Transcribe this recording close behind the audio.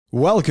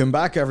Welcome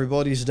back,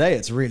 everybody. Today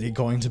it's really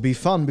going to be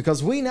fun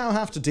because we now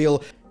have to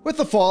deal with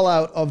the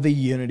fallout of the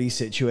Unity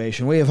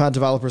situation. We have had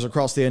developers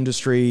across the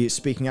industry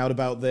speaking out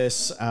about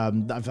this.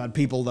 I've had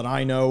people that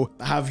I know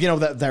have,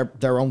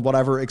 their own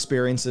whatever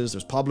experiences.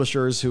 There's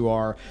publishers who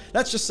are,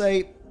 let's just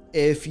say,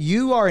 if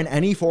you are in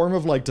any form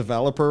of like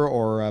developer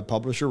or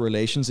publisher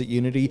relations at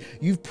Unity,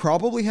 you've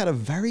probably had a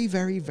very,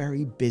 very,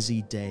 very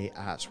busy day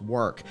at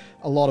work.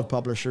 A lot of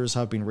publishers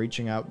have been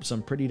reaching out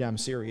some pretty damn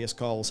serious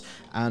calls,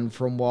 and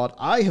from what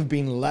I have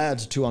been led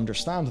to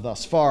understand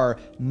thus far,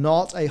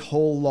 not a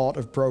whole lot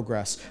of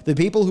progress. The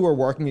people who are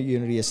working at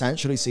Unity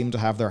essentially seem to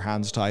have their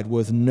hands tied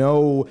with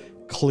no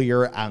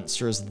clear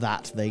answers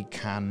that they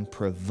can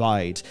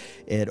provide.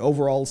 It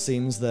overall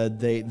seems that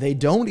they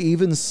don't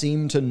even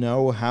seem to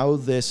know how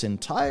this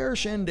entire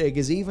shindig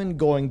is even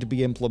going to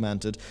be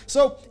implemented.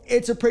 So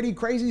it's a pretty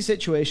crazy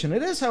situation.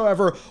 It is,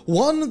 however,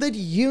 one that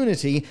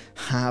Unity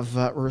have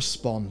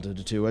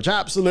responded to, which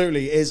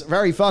absolutely is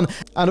very fun.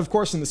 And of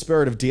course, in the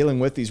spirit of dealing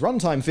with these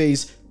runtime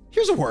fees,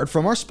 here's a word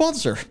from our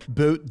sponsor,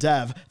 Boot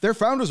Dev. Their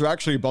founders are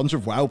actually a bunch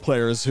of WoW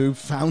players who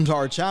found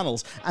our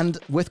channels, and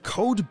with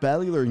code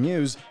Bellular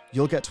News,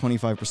 you'll get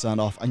 25%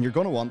 off, and you're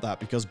going to want that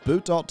because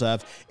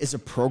Boot.dev is a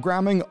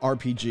programming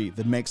RPG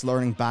that makes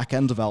learning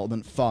back-end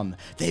development fun.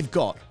 They've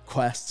got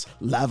quests,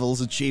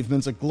 levels,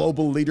 achievements, a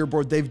global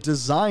leaderboard. They've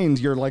designed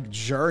your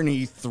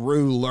journey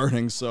through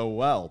learning so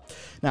well.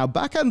 Now,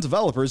 back-end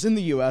developers in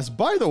the US,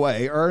 by the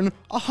way, earn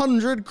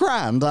 100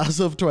 grand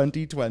as of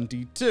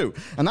 2022,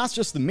 and that's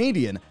just the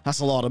median. That's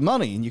a lot of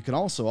money, and you can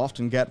also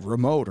often get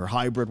remote or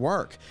hybrid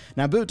work.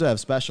 Now, BootDev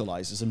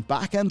specializes in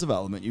back-end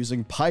development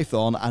using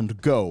Python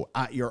and Go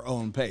at your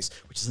own pace,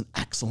 which is an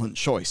excellent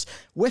choice.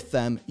 With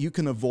them, you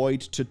can avoid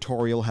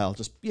tutorial hell,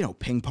 just,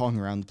 ping-pong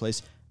around the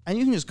place, and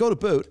you can just go to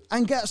Boot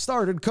and get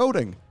started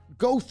coding.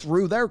 Go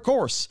through their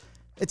course.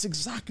 It's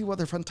exactly what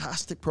their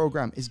fantastic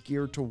program is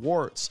geared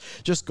towards.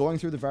 Just going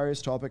through the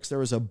various topics,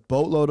 there is a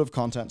boatload of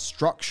content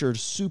structured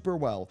super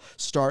well,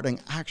 starting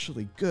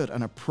actually good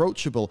and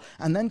approachable,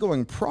 and then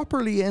going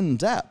properly in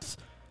depth.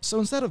 So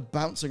instead of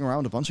bouncing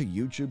around a bunch of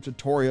YouTube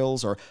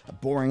tutorials or a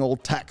boring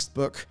old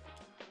textbook,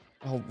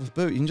 well, with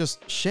Boot, you can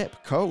just ship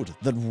code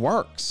that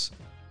works.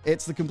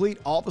 It's the complete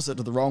opposite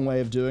of the wrong way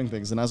of doing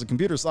things, and as a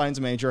computer science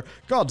major,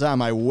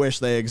 goddamn, I wish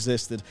they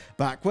existed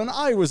back when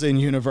I was in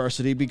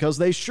university, because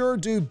they sure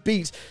do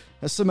beat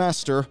a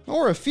semester,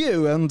 or a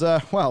few, and,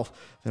 well,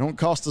 they don't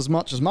cost as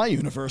much as my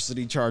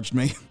university charged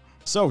me.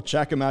 So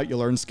check them out, you'll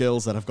learn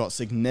skills that have got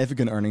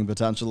significant earning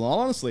potential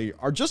and honestly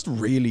are just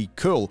really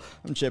cool.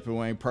 I'm chipping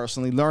away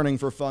personally, learning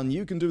for fun.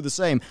 You can do the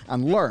same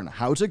and learn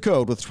how to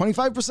code with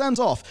 25%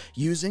 off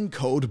using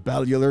code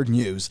Bellular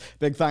News.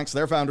 Big thanks to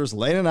their founders,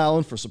 Lane and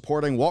Alan, for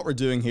supporting what we're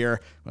doing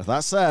here. With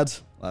that said,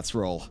 let's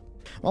roll.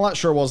 Well, that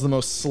sure was the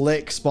most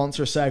slick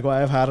sponsor segue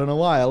I've had in a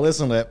while,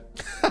 isn't it?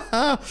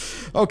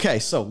 Okay,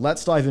 so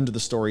let's dive into the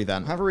story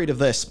then. Have a read of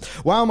this.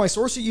 Wow, my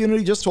source at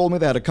Unity just told me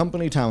they had a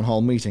company town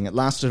hall meeting. It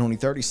lasted only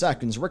 30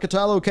 seconds.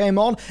 Riccatello came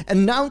on,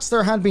 announced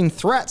there had been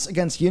threats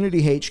against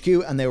Unity HQ,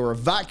 and they were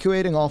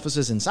evacuating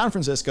offices in San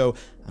Francisco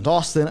and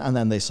Austin, and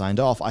then they signed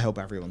off. I hope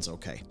everyone's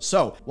okay.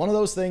 So, one of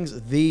those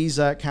things, these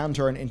can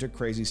turn into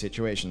crazy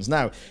situations.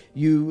 Now,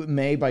 you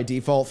may by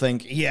default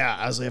think, yeah,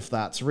 as if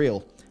that's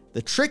real.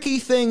 The tricky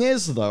thing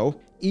is,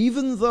 though,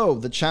 even though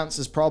the chance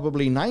is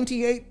probably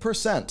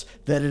 98%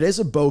 that it is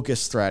a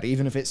bogus threat,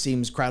 even if it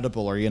seems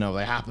credible or,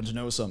 they happen to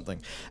know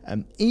something,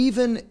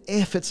 even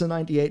if it's a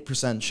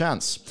 98%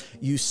 chance,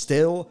 you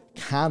still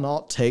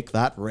cannot take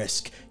that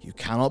risk. You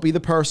cannot be the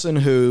person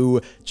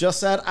who just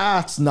said,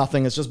 it's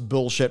nothing, it's just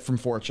bullshit from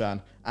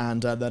 4chan.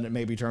 And then it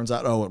maybe turns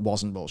out, it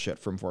wasn't bullshit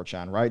from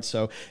 4chan, right?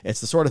 So it's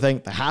the sort of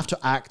thing, they have to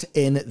act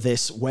in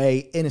this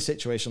way in a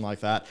situation like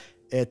that.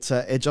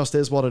 It just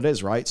is what it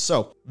is, right?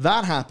 So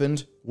that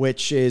happened,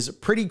 which is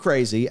pretty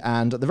crazy,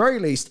 and at the very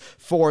least,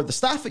 for the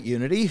staff at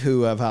Unity,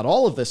 who have had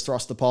all of this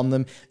thrust upon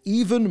them,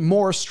 even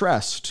more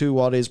stress to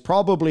what is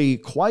probably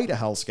quite a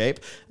hellscape,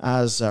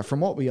 as from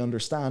what we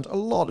understand, a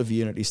lot of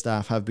Unity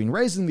staff have been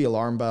raising the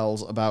alarm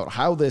bells about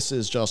how this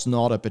is just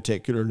not a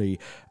particularly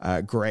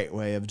great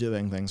way of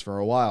doing things for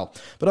a while.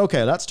 But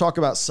okay, let's talk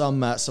about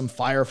some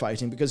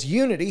firefighting, because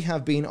Unity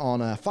have been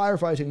on a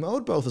firefighting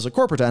mode, both as a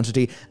corporate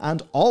entity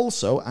and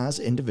also as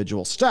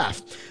individual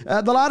staff.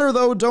 The latter,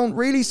 though, don't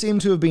really seem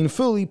to have been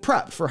fully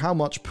prepped for how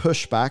much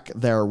pushback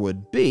there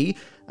would be,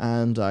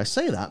 and I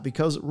say that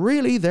because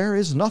really there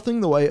is nothing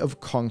in the way of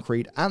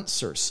concrete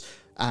answers.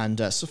 And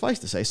suffice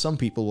to say, some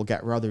people will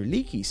get rather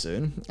leaky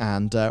soon,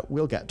 and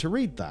we'll get to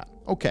read that.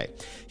 Okay,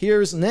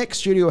 here's Nick,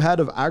 studio head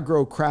of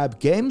Agro Crab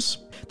Games.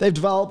 They've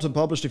developed and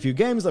published a few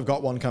games. They've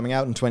got one coming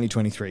out in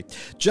 2023.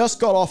 Just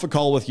got off a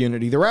call with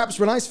Unity. The reps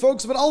were nice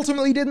folks, but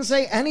ultimately didn't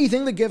say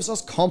anything that gives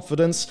us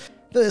confidence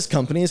this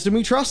company is to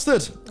be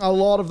trusted. A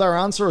lot of their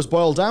answers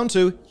boil down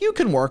to, you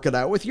can work it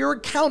out with your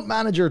account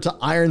manager to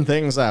iron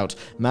things out.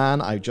 Man,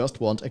 I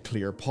just want a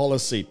clear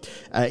policy.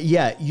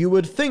 Yeah, you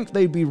would think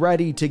they'd be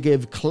ready to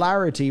give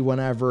clarity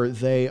whenever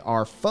they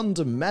are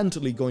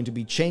fundamentally going to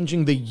be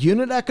changing the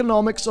unit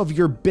economics of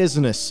your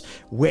business,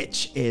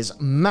 which is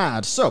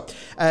mad. So,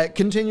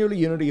 continually,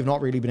 Unity have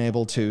not really been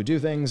able to do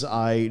things.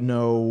 I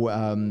know,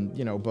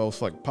 you know,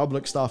 both like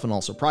public stuff and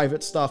also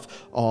private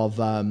stuff of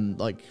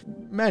like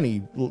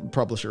many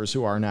publishers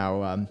who are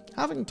now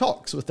having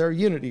talks with their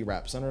Unity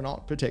reps and are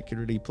not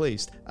particularly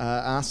pleased.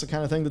 That's the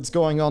kind of thing that's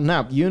going on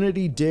now.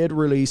 Unity did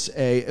release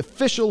a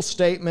official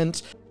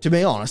statement. To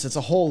be honest, it's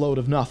a whole load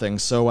of nothing,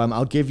 so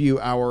I'll give you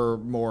our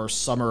more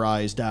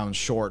summarized down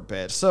short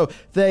bit. So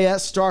they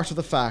start with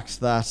the fact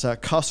that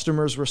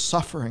customers were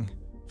suffering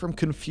from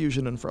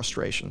confusion and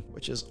frustration,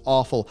 which is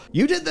awful.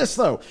 You did this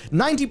though.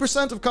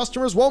 90% of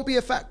customers won't be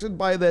affected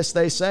by this,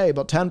 they say,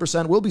 but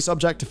 10% will be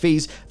subject to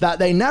fees that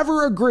they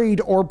never agreed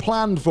or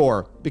planned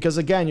for. Because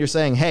again, you're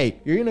saying, hey,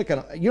 your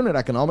unit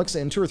economics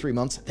in 2 or 3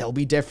 months, they'll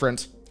be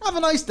different. Have a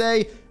nice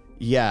day.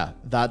 Yeah,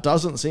 that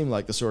doesn't seem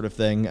like the sort of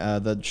thing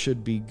that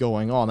should be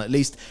going on, at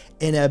least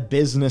in a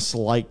business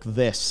like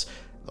this.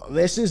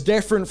 This is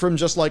different from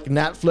just like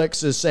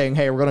Netflix is saying,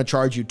 hey, we're going to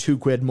charge you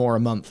 £2 more a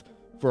month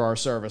for our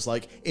service.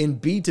 Like in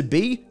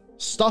B2B,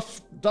 stuff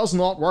does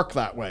not work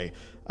that way.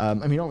 I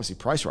mean, obviously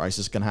price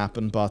rises can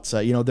happen, but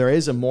you know, there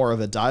is more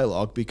of a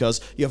dialogue because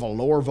you have a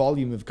lower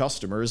volume of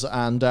customers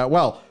and,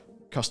 well,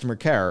 customer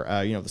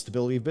care, you know, the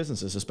stability of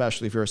businesses,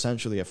 especially if you're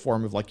essentially a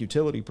form of like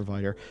utility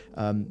provider,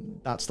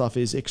 that stuff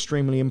is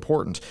extremely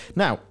important.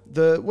 Now,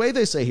 the way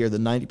they say here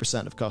that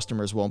 90% of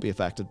customers won't be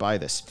affected by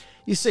this,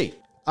 you see,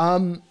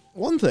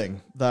 one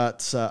thing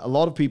that a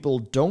lot of people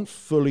don't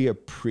fully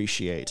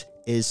appreciate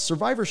is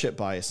survivorship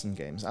bias in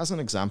games. As an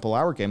example,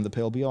 our game, The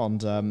Pale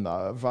Beyond,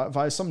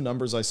 via some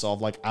numbers I saw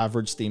of like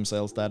average Steam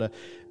sales data,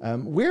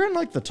 we're in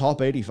like the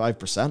top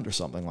 85% or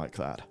something like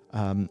that.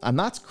 And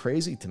that's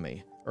crazy to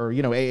me. Or,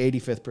 you know,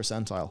 85th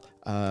percentile,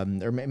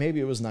 or maybe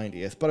it was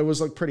 90th, but it was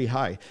like pretty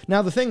high.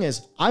 Now, the thing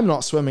is, I'm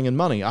not swimming in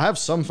money. I have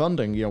some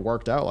funding, you know,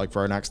 worked out like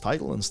for our next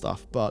title and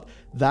stuff, but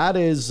that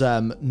is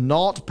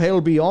not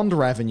Pale Beyond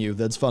revenue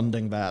that's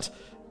funding that.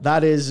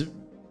 That is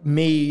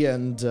me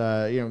and,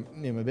 you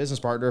know, my business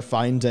partner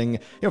finding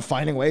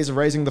ways of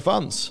raising the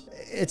funds.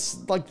 It's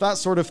like that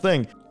sort of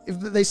thing. If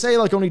they say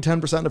like only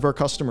 10% of our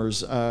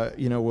customers,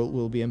 you know,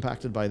 will be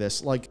impacted by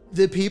this. Like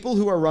the people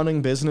who are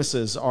running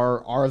businesses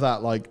are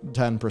that like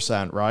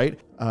 10%, right?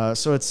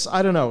 So it's,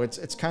 I don't know,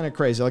 it's kind of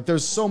crazy. Like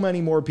there's so many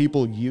more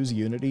people use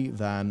Unity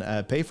than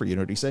pay for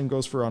Unity. Same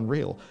goes for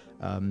Unreal.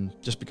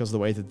 Just because of the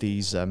way that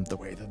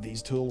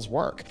these tools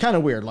work. Kind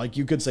of weird. Like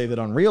you could say that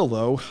Unreal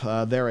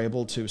though, they're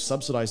able to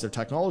subsidize their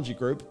technology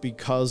group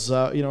because,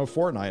 you know,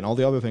 Fortnite and all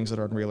the other things that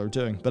Unreal are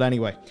doing. But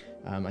anyway,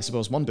 I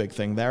suppose one big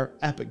thing there,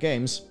 Epic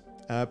Games,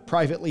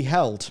 privately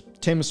held.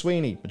 Tim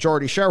Sweeney,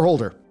 majority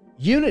shareholder.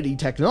 Unity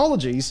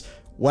Technologies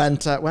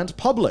went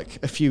public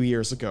a few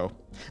years ago.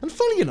 And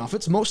funny enough,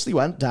 it's mostly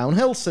went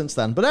downhill since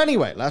then. But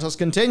anyway, let us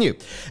continue.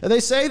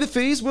 They say the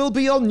fees will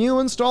be on new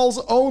installs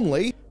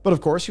only, but of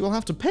course you will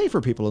have to pay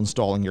for people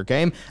installing your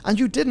game, and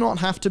you did not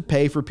have to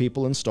pay for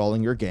people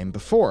installing your game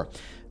before.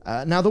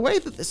 Now, the way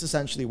that this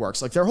essentially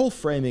works, like their whole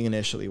framing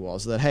initially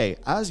was that, hey,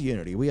 as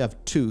Unity, we have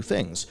two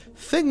things.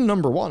 Thing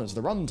number one is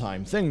the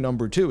runtime. Thing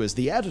number two is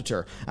the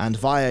editor. And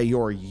via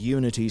your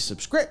Unity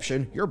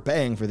subscription, you're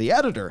paying for the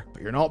editor,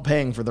 but you're not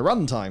paying for the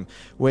runtime,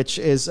 which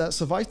is,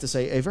 suffice to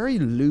say, a very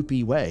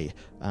loopy way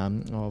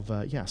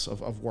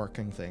of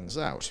working things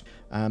out.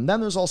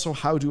 Then there's also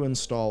how do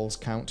installs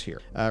count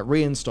here.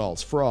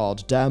 Reinstalls,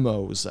 fraud,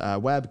 demos,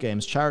 web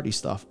games, charity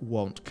stuff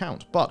won't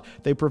count, but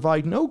they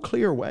provide no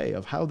clear way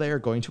of how they are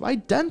going to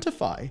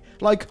identify,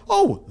 like,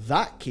 oh,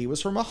 that key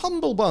was from a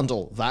Humble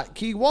Bundle, that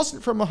key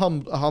wasn't from a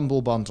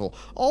Humble Bundle.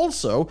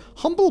 Also,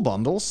 Humble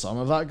Bundle, some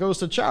of that goes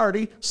to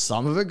charity,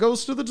 some of it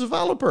goes to the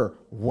developer.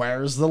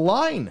 Where's the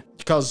line?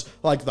 Because,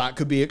 like, that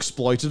could be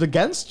exploited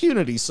against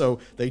Unity, so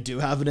they do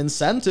have an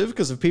incentive,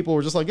 because if people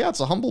were just like, yeah,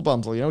 it's a Humble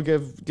Bundle, you know,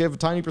 give a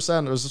tiny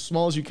percent, or as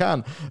small as you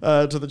can,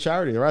 to the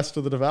charity, the rest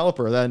to the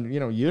developer, then, you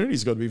know,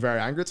 Unity's going to be very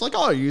angry. It's like,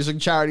 oh, you're using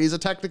charity as a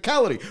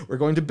technicality, we're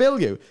going to bill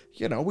you.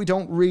 You know, we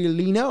don't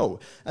really know.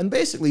 And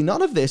basically,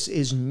 none of this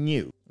is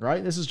new.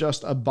 Right? This is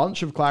just a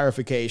bunch of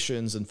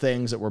clarifications and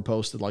things that were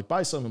posted like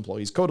by some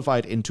employees,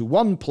 codified into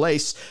one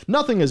place.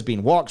 Nothing has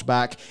been walked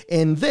back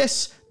in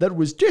this that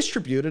was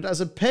distributed as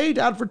a paid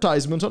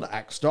advertisement on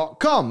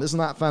X.com. Isn't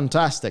that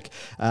fantastic?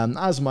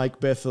 As Mike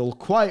Bithell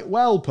quite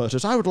well put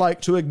it, I would like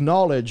to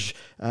acknowledge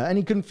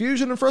any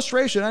confusion and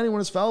frustration anyone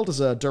has felt as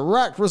a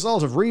direct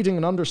result of reading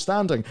and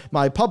understanding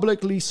my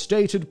publicly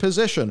stated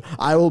position.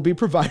 I will be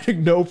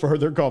providing no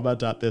further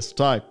comment at this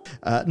time.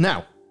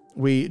 Now,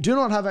 we do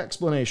not have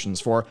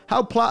explanations for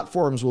how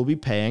platforms will be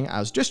paying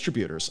as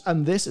distributors,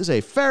 and this is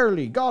a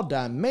fairly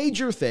goddamn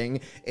major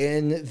thing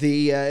in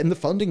the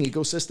funding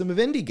ecosystem of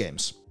indie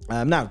games.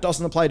 Now, it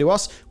doesn't apply to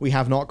us. We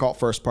have not got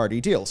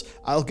first-party deals.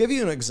 I'll give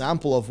you an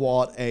example of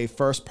what a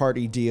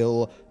first-party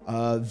deal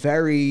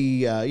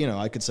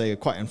I could say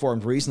quite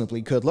informed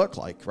reasonably could look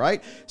like,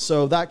 right?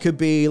 So that could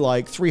be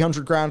like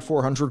 300 grand,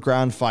 400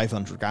 grand,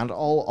 500 grand. It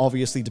all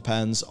obviously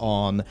depends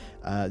on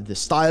the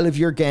style of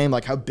your game,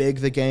 like how big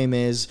the game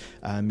is,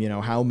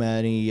 how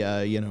many,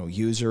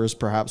 users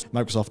perhaps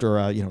Microsoft or,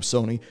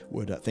 Sony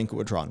would think it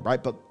would run,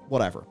 right? But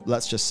whatever.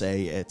 Let's just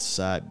say it's,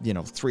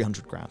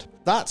 300 grand.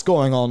 That's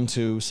going on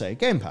to, say,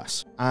 Game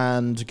Pass.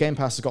 And Game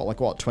Pass has got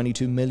like,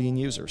 22 million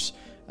users.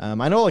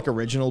 I know like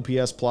original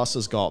PS Plus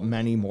has got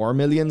many more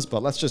millions,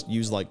 but let's just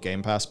use like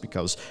Game Pass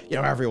because,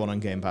 everyone on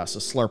Game Pass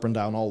is slurping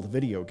down all the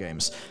video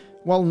games.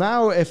 Well,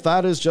 now if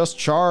that is just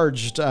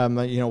charged,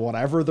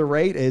 whatever the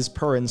rate is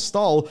per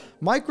install,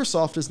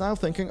 Microsoft is now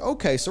thinking,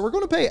 okay, so we're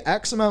going to pay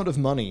X amount of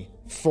money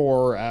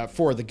for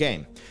the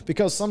game,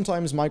 because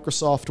sometimes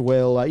Microsoft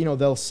will,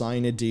 they'll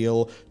sign a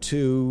deal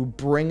to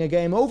bring a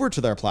game over to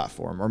their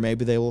platform, or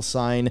maybe they will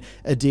sign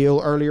a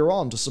deal earlier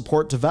on to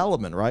support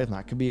development, right? And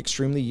that can be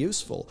extremely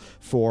useful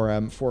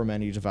for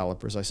many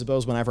developers. I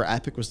suppose whenever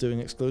Epic was doing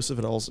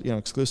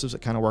exclusives,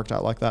 it kind of worked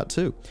out like that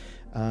too.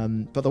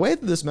 But the way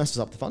that this messes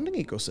up the funding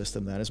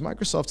ecosystem then is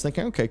Microsoft's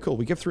thinking, okay, cool,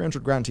 we give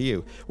 300 grand to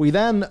you. We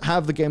then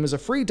have the game as a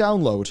free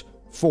download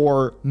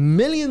for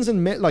millions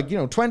and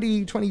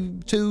 20,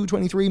 22,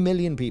 23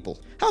 million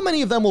people. How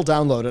many of them will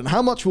download it, and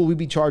how much will we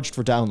be charged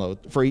for each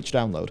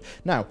download?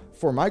 Now,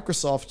 for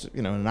Microsoft,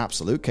 in an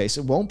absolute case,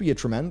 it won't be a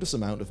tremendous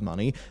amount of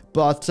money,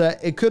 but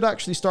it could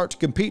actually start to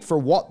compete for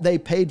what they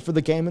paid for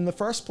the game in the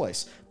first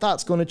place.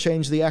 That's going to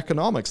change the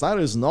economics. That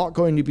is not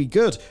going to be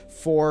good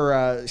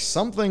for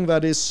something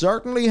that is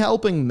certainly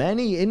helping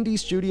many indie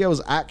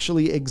studios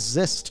actually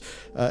exist,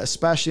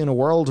 especially in a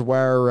world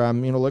where,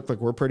 look,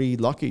 like we're pretty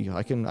lucky.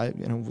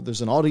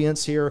 There's an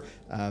audience here.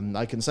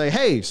 I can say,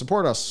 hey,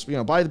 support us,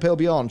 buy the Pale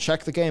Beyond,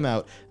 check the game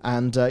out.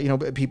 And,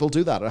 people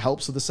do that. It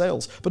helps with the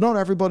sales. But not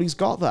everybody's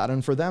got that.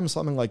 And for them,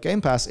 something like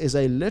Game Pass is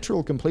a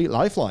literal complete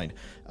lifeline.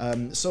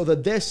 So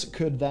that this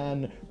could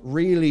then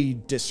really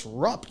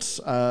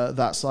disrupt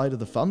that side of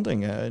the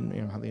funding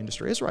and how the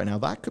industry is right now.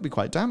 That could be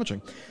quite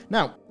damaging.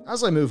 Now,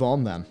 as I move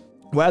on then,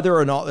 whether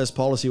or not this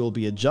policy will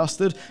be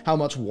adjusted, how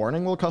much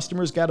warning will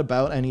customers get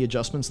about any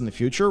adjustments in the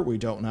future, we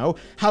don't know.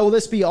 How will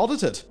this be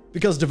audited?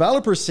 Because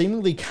developers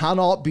seemingly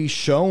cannot be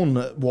shown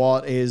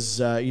what is,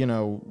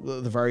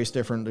 the various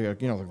different,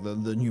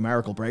 the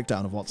numerical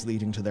breakdown of what's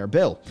leading to their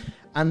bill.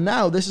 And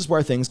now this is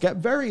where things get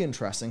very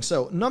interesting.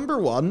 So number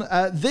one,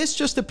 this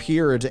just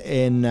appeared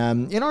in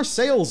our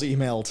sales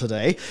email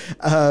today.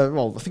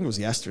 Well, I think it was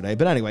yesterday,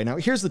 but anyway, now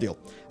here's the deal.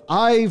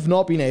 I've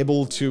not been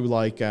able to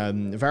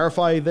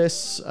verify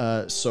this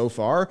so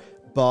far,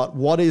 but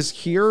what is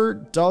here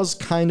does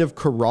kind of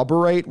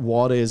corroborate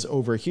what is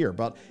over here.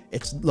 But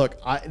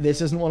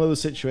this isn't one of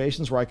those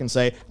situations where I can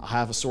say I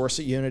have a source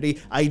at Unity.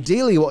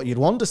 Ideally, what you'd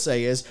want to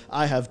say is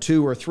I have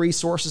 2 or 3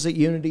 sources at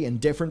Unity in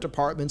different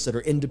departments that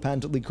are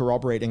independently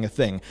corroborating a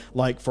thing.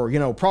 Like for,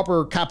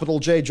 proper capital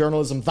J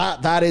journalism,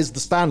 that is the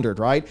standard,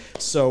 right?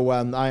 So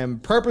I am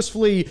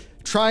purposefully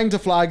trying to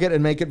flag it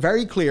and make it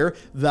very clear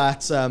that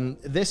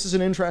this is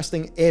an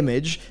interesting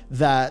image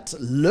that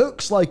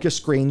looks like a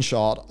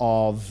screenshot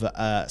of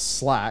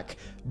Slack,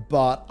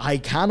 but I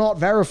cannot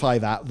verify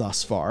that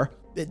thus far.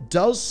 It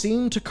does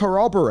seem to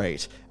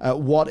corroborate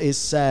what is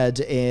said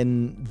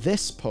in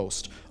this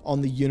post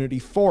on the Unity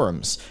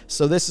forums.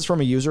 So this is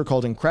from a user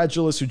called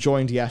Incredulous who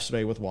joined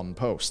yesterday with one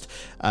post.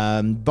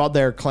 But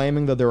they're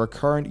claiming that they're a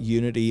current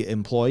Unity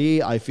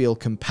employee. I feel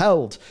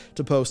compelled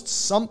to post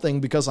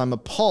something because I'm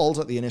appalled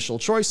at the initial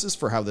choices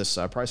for how this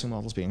pricing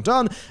model is being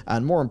done,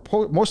 and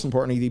most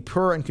importantly, the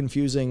poor and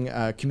confusing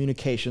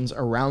communications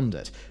around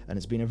it. And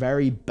it's been a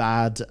very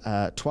bad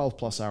 12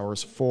 plus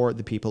hours for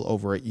the people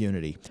over at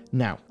Unity.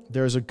 Now,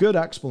 there's a good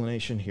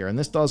explanation here, and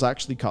this does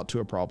actually cut to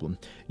a problem.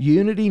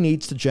 Unity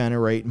needs to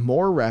generate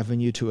more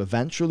revenue to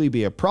eventually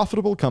be a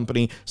profitable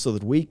company so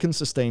that we can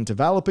sustain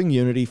developing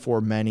Unity for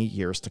many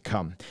years to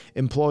come.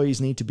 Employees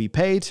need to be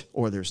paid,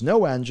 or there's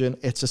no engine.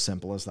 It's as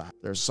simple as that.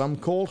 There's some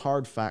cold,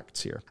 hard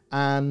facts here.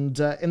 And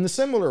in the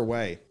similar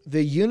way,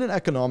 the unit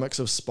economics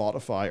of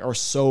Spotify are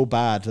so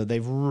bad that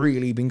they've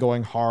really been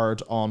going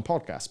hard on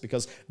podcasts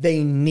because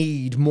they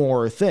need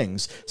more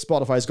things.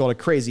 Spotify's got a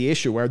crazy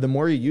issue where the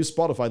more you use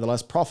Spotify, the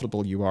less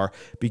profitable you are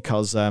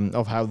because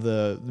of how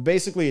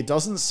basically it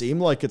doesn't seem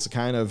like it's a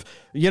kind of,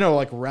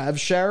 like rev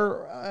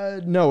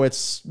share. No,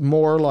 it's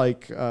more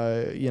like,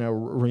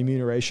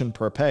 remuneration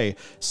per pay.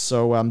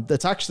 So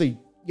that's actually...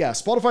 Yeah,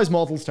 Spotify's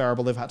model is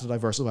terrible. They've had to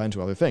diversify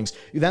into other things.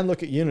 You then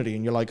look at Unity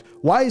and you're like,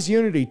 why is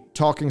Unity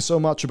talking so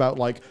much about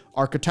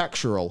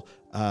architectural,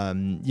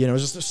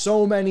 just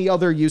so many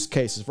other use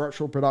cases,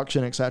 virtual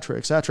production, etc.,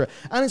 etc.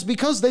 And it's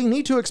because they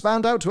need to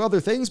expand out to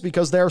other things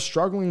because they're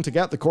struggling to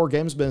get the core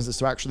games business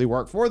to actually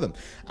work for them.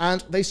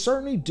 And they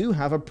certainly do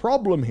have a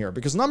problem here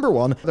because number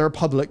one, they're a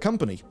public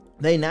company.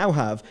 they now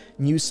have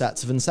new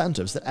sets of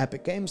incentives that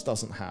Epic Games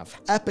doesn't have.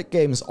 Epic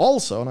Games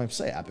also, and I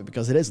say Epic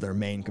because it is their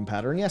main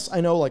competitor, and yes, I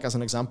know, like as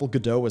an example,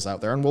 Godot is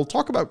out there, and we'll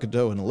talk about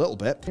Godot in a little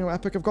bit. You know,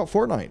 Epic have got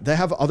Fortnite. They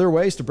have other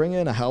ways to bring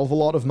in a hell of a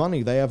lot of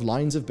money. They have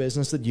lines of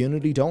business that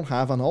Unity don't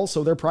have, and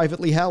also they're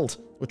privately held,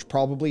 which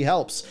probably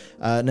helps.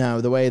 Now,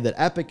 the way that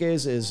Epic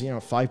is, you know,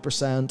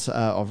 5%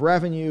 of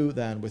revenue.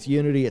 Then with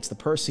Unity, it's the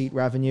per seat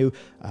revenue.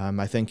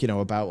 I think, you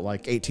know, about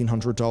like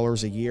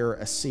 $1,800 a year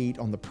a seat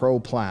on the Pro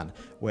plan,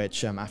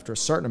 which after a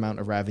certain amount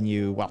of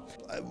revenue, well,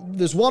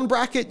 there's one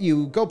bracket,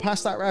 you go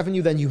past that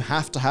revenue, then you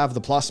have to have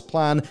the Plus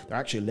plan. They're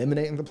actually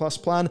eliminating the Plus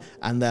plan.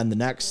 And then the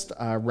next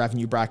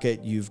revenue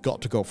bracket, you've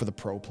got to go for the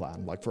Pro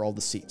plan, like for all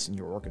the seats in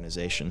your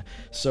organization.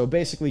 So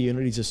basically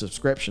Unity's a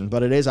subscription,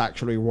 but it is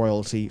actually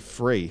royalty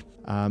free.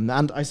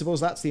 And I suppose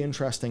that's the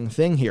interesting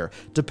thing here.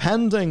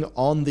 Depending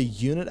on the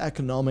unit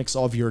economics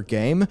of your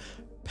game,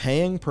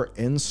 paying per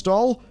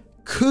install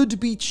could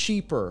be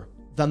cheaper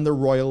than the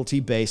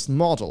royalty-based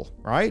model,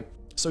 right?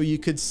 So you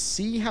could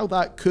see how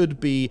that could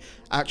be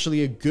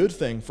actually a good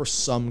thing for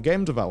some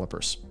game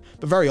developers.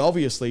 But very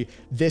obviously,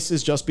 this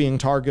is just being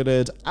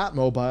targeted at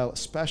mobile,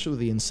 especially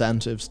the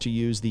incentives to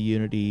use the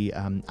Unity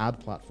ad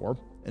platform,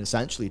 and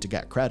essentially to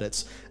get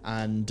credits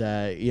and,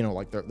 you know,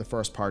 like the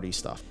first party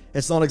stuff.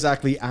 It's not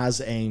exactly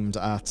as aimed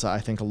at, I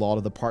think, a lot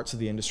of the parts of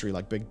the industry,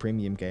 like big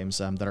premium games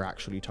that are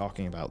actually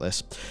talking about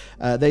this.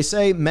 They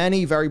say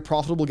many very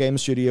profitable game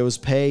studios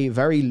pay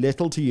very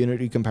little to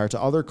Unity compared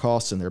to other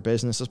costs in their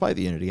business, despite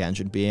the Unity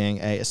engine being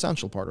an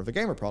essential part of the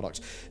gamer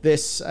product.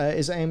 This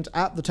is aimed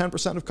at the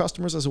 10% of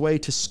customers as a way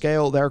to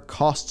scale their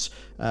costs,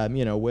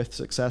 you know, with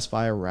success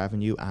via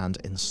revenue and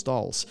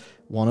installs.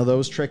 One of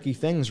those tricky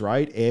things,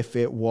 right? If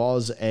it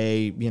was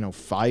a, you know,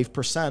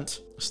 5%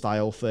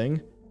 style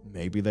thing,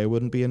 maybe they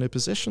wouldn't be in a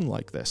position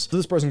like this. So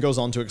this person goes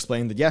on to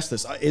explain that, yes,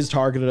 this is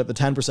targeted at the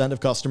 10% of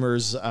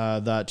customers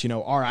that, you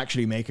know, are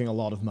actually making a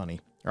lot of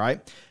money,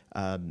 right?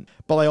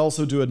 But I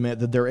also do admit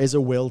that there is a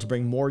will to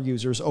bring more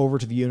users over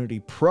to the Unity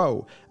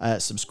Pro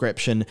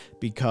subscription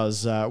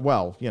because,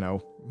 well, you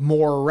know,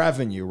 more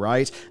revenue,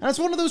 right? And it's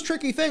one of those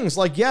tricky things.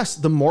 Like, yes,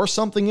 the more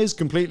something is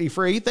completely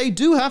free, they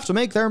do have to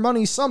make their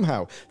money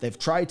somehow. They've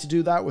tried to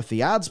do that with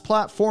the ads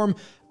platform.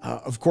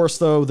 Of course,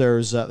 though,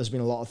 there's been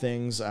a lot of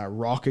things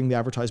rocking the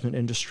advertisement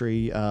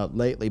industry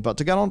lately, but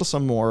to get onto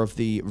some more of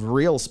the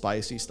real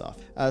spicy stuff.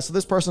 So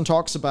this person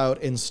talks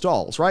about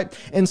installs, right?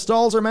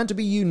 Installs are meant to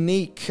be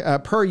unique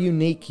per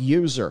unique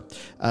user.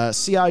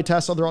 CI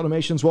tests, other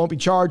automations won't be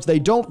charged. They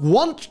don't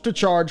want to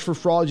charge for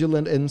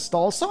fraudulent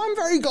installs, so I'm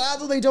very glad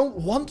that they don't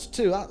want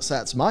to. That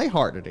sets my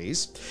heart at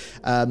ease.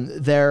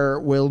 There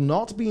will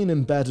not be an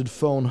embedded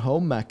phone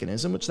home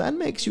mechanism, which then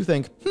makes you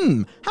think,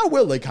 how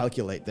will they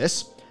calculate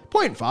this?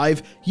 Point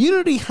 5,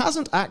 Unity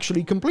hasn't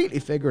actually completely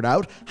figured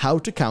out how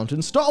to count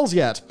installs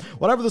yet.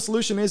 Whatever the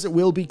solution is, it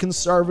will be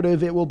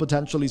conservative. It will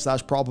potentially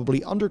 /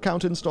 probably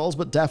undercount installs,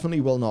 but definitely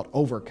will not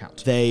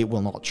overcount. They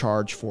will not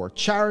charge for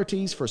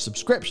charities, for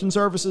subscription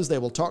services. They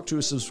will talk to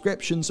a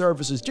subscription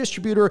services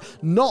distributor,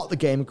 not the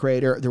game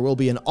creator. There will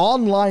be an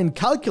online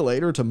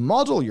calculator to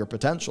model your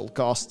potential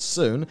costs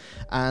soon.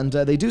 And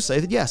they do say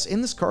that, yes, in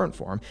this current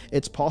form,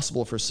 it's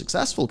possible for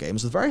successful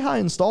games with very high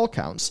install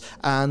counts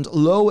and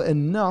low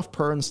enough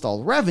per install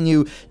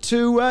revenue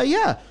to,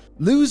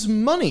 lose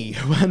money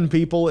when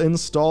people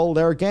install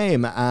their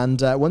game. And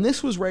when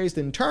this was raised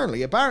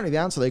internally, apparently the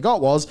answer they got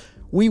was,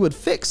 we would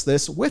fix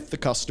this with the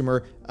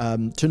customer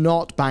to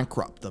not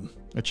bankrupt them.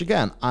 Which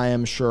again, I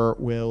am sure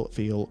will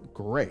feel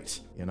great.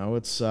 You know,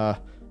 it's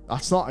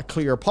that's not a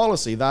clear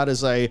policy. That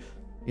is a,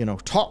 you know,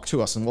 talk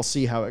to us and we'll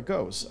see how it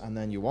goes. And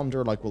then you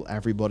wonder, like, will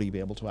everybody be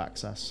able to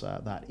access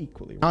that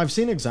equally? Now, I've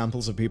seen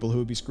examples of people who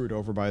would be screwed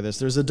over by this.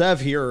 There's a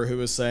dev here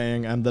who is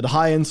saying that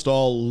high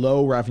install,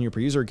 low revenue per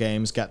user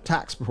games get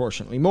taxed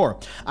proportionately more.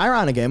 I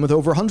ran a game with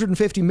over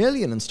 150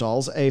 million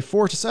installs, a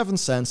 4 to 7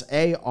 cents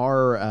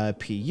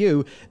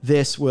ARPU.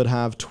 This would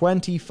have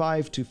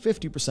 25 to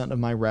 50% of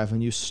my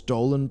revenue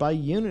stolen by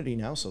Unity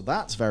now, so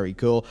that's very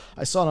cool.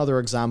 I saw another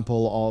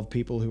example of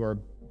people who are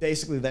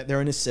basically that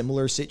they're in a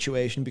similar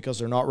situation because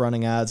they're not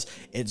running ads.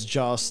 It's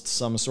just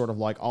some sort of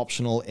like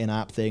optional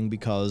in-app thing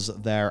because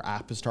their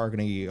app is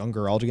targeting a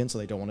younger audience, so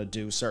they don't want to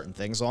do certain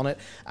things on it.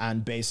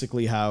 And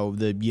basically how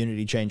the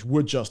Unity change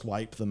would just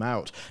wipe them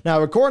out.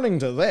 Now, according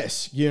to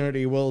this,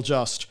 Unity will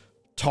just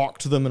talk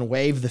to them and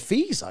waive the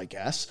fees, I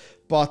guess,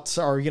 but,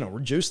 or, you know,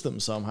 reduce them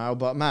somehow.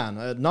 But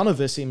man, none of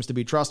this seems to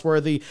be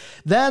trustworthy.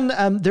 Then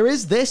there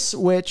is this,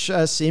 which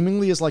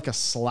seemingly is like a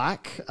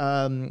Slack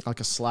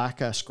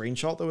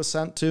screenshot that was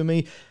sent to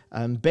me.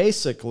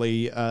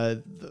 Basically,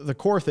 the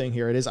core thing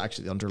here, it is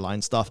actually the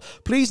underlined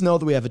stuff. Please know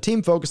that we have a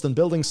team focused on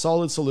building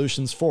solid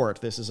solutions for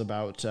it. This is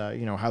about,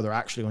 you know, how they're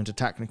actually going to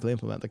technically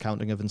implement the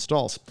counting of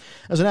installs.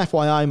 As an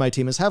FYI, my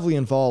team is heavily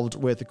involved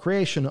with the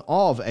creation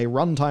of a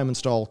runtime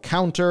install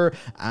counter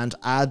and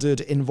added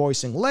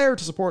invoicing layer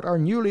to support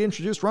our newly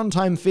introduced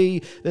runtime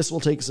fee. This will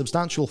take a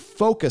substantial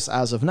focus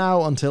as of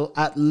now until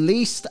at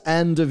least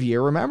end of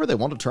year. Remember, they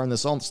want to turn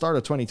this on at the start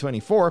of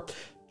 2024.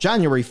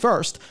 January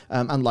 1st,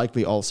 and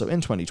likely also in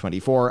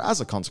 2024.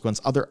 As a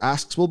consequence, other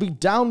asks will be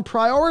down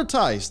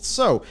prioritized.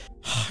 So,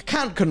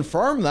 can't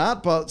confirm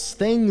that, but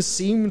things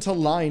seem to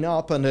line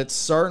up, and it's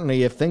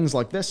certainly, if things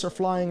like this are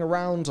flying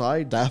around,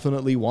 I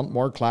definitely want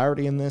more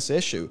clarity in this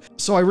issue.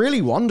 So I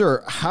really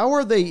wonder, how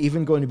are they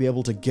even going to be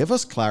able to give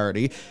us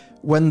clarity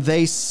when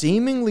they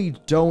seemingly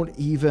don't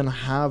even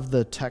have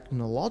the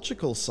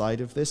technological side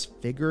of this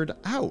figured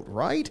out,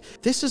 right?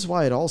 This is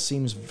why it all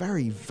seems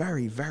very,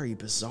 very, very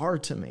bizarre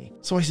to me.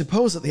 So I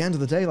suppose at the end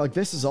of the day, like,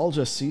 this is all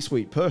just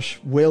C-suite push.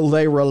 Will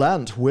they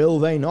relent? Will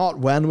they not?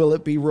 When will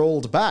it be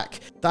rolled back?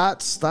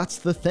 That's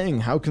the thing.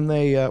 How can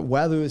they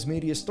weather this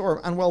media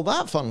storm? And well,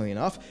 that, funnily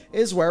enough,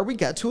 is where we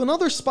get to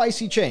another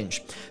spicy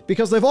change.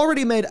 Because they've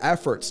already made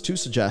efforts to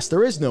suggest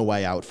there is no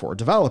way out for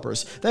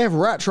developers. They have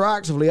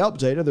retroactively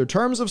updated their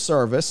terms of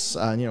service,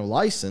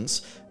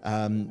 license,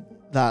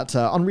 that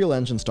Unreal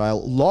Engine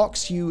style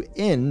locks you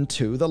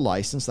into the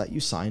license that you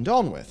signed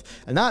on with.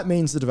 And that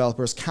means the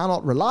developers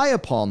cannot rely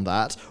upon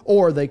that,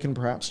 or they can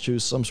perhaps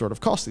choose some sort of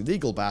costly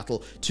legal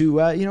battle to,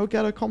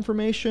 get a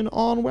confirmation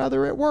on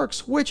whether it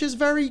works, which is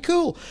very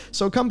cool.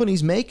 So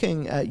companies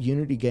making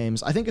Unity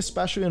games, I think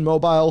especially in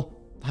mobile,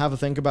 have a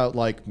think about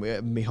like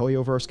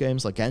MiHoYoverse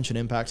games like Genshin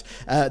Impact,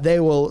 they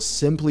will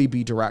simply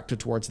be directed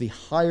towards the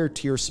higher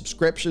tier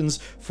subscriptions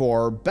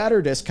for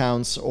better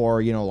discounts,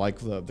 or, like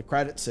the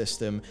credit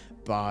system,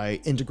 by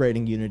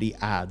integrating Unity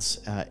ads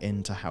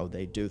into how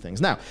they do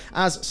things. Now,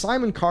 as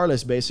Simon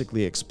Carlis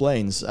basically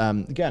explains,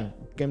 again,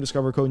 Game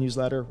Discover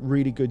Co-newsletter,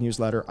 really good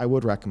newsletter, I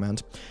would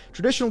recommend.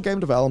 Traditional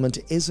game development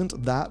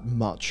isn't that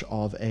much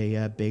of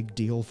a big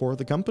deal for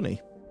the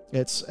company.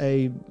 It's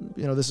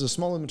this is a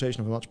small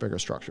imitation of a much bigger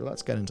structure.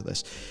 Let's get into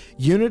this.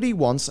 Unity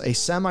wants a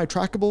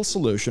semi-trackable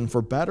solution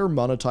for better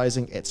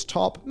monetizing its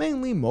top,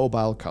 mainly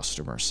mobile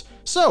customers.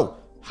 So,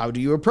 how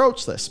do you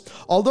approach this?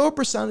 Although a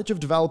percentage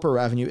of developer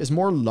revenue is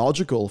more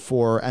logical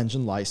for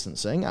engine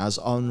licensing, as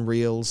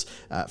Unreal's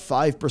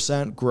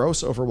 5%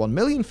 gross over 1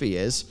 million fee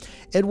is,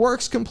 it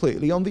works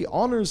completely on the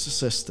honors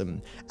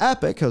system.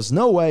 Epic has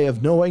no way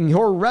of knowing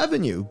your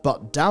revenue,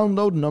 but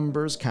download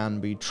numbers can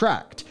be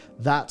tracked.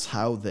 That's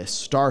how this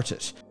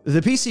started.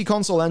 The PC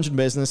console engine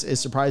business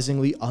is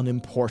surprisingly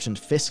unimportant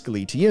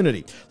fiscally to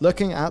Unity.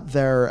 Looking at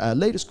their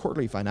latest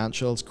quarterly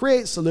financials,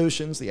 Create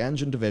Solutions, the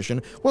engine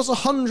division, was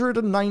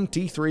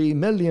 $193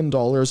 million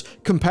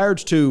compared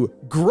to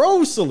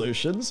Grow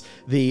Solutions,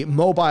 the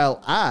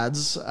mobile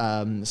ads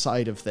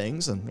side of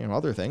things, and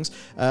other things,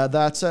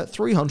 that's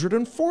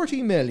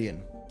 $340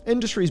 million.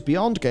 Industries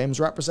beyond games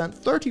represent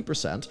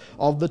 30%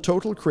 of the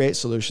total Create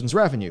Solutions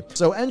revenue.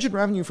 So engine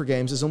revenue for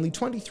games is only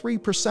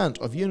 23%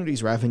 of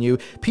Unity's revenue.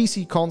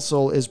 PC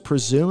console is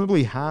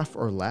presumably half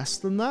or less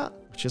than that,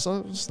 which is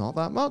it's not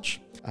that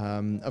much.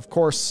 Of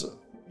course,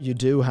 you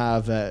do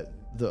have the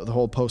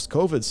whole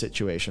post-COVID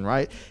situation,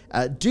 right?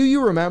 Do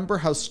you remember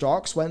how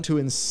stocks went to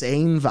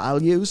insane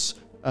values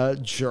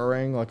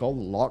during like all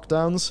the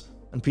lockdowns?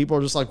 And people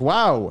are just like,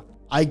 wow,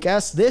 I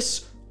guess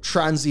this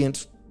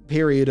transient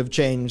period of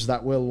change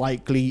that will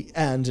likely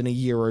end in a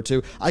year or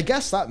two, I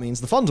guess that means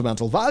the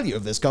fundamental value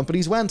of this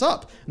company's went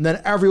up. And then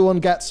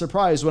everyone gets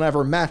surprised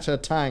whenever Meta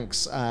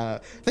tanks. I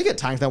think it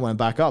tanked, then went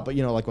back up, but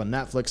like when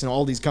Netflix and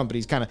all these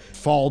companies kind of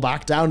fall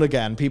back down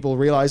again, people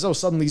realize, oh,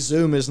 suddenly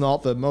Zoom is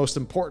not the most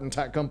important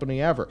tech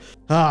company ever.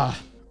 And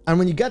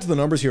when you get to the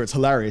numbers here, it's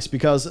hilarious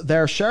because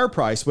their share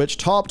price, which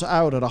topped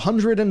out at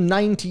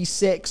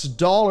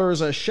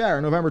 $196 a share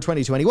in November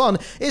 2021,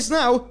 is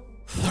now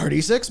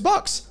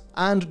 $36.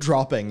 And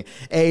dropping,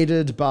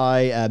 aided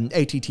by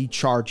ATT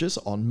charges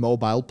on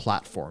mobile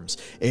platforms.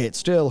 It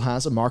still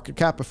has a market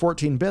cap of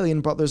 $14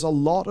 billion, but there's a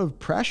lot of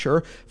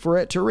pressure for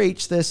it to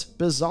reach this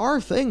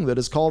bizarre thing that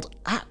is called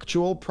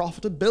actual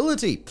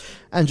profitability.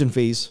 Engine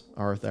fees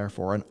are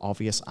therefore an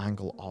obvious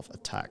angle of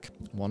attack.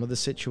 One of the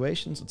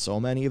situations that so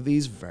many of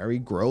these very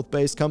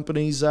growth-based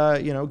companies,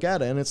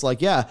 get in. It's like,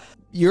 yeah,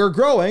 you're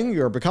growing,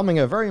 you're becoming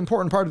a very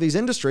important part of these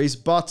industries,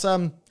 but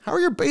how are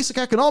your basic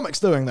economics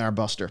doing there,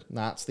 Buster?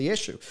 That's the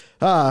issue.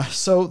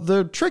 So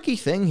the tricky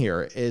thing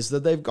here is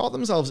that they've got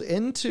themselves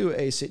into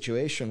a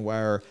situation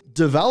where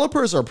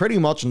developers are pretty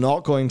much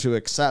not going to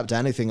accept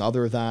anything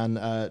other than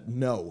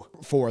no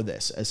for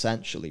this,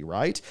 essentially,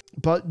 right?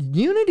 But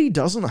Unity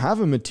doesn't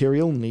have a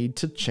material need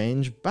to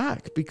change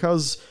back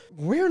because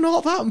we're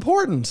not that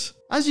important.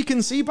 As you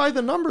can see by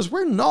the numbers,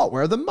 we're not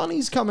where the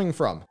money's coming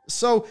from.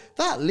 So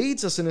that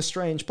leads us in a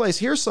strange place.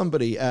 Here's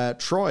somebody,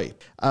 Troy.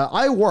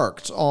 I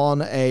worked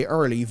on a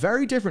early,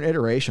 very different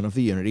iteration of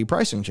the Unity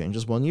pricing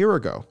changes 1 year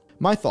ago.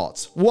 My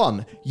thoughts.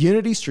 1.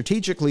 Unity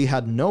strategically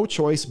had no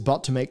choice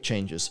but to make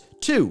changes.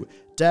 2.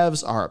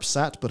 Devs are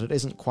upset, but it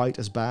isn't quite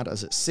as bad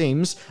as it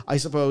seems. I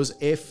suppose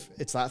if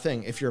it's that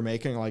thing, if you're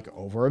making like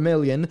over $1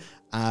 million,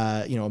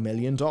 $1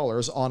 million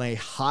on a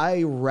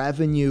high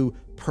revenue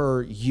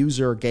per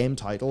user game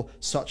title,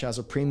 such as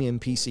a premium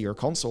PC or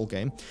console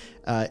game,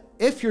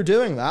 if you're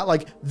doing that,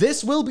 like,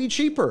 this will be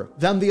cheaper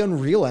than the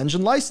Unreal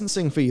Engine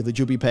licensing fee that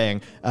you'll be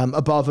paying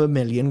above $1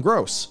 million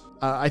gross.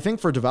 I think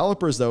for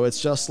developers, though,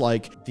 it's just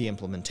like the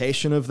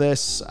implementation of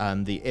this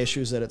and the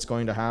issues that it's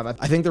going to have.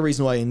 I think the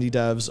reason why indie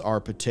devs are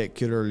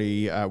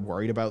particularly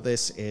worried about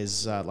this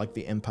is like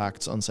the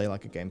impacts on, say,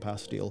 like a Game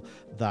Pass deal,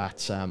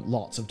 that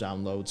lots of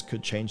downloads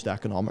could change the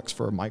economics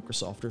for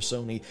Microsoft or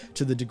Sony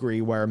to the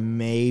degree where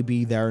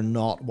maybe they're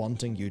not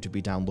wanting you to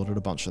be downloaded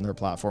a bunch on their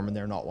platform and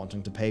they're not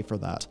wanting to pay for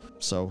that.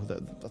 So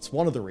that's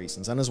one of the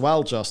reasons. And as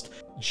well, just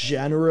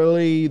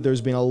generally,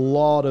 there's been a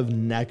lot of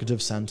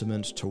negative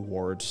sentiment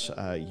towards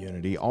Unity.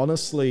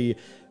 Honestly,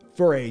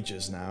 for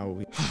ages now.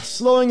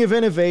 Slowing of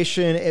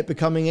innovation, it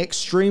becoming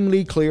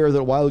extremely clear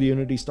that while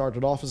Unity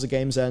started off as a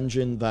games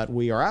engine, that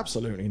we are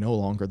absolutely no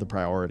longer the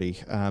priority.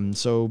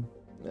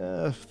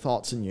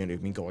 Thoughts in Unity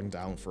have been going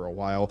down for a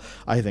while.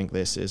 I think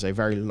this is a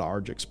very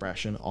large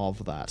expression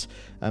of that.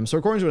 So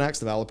according to an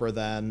ex-developer,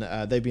 then,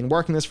 they've been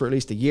working this for at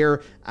least a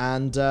year,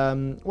 and,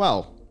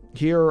 well,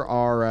 here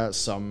are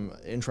some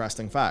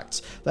interesting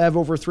facts. They have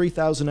over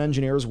 3,000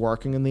 engineers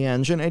working in the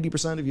engine.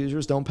 80% of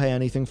users don't pay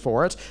anything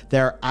for it.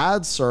 Their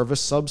ad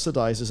service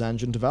subsidizes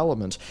engine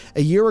development.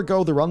 A year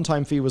ago, the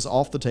runtime fee was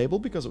off the table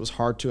because it was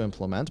hard to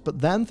implement, but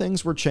then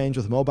things were changed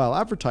with mobile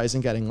advertising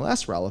getting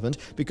less relevant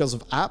because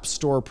of App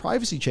Store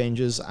privacy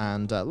changes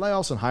and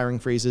layoffs and hiring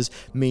freezes,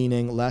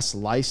 meaning less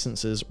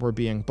licenses were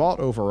being bought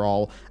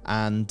overall,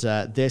 and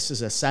this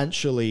is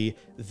essentially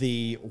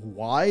the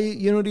why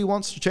Unity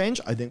wants to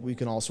change. I think we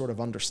can all sort of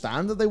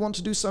understand that they want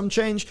to do some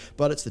change,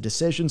 but it's the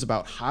decisions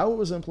about how it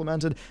was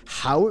implemented,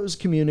 how it was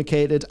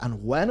communicated,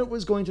 and when it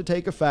was going to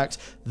take effect.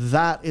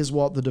 That is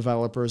what the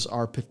developers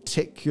are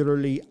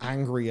particularly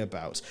angry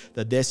about,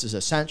 that this is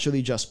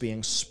essentially just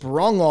being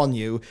sprung on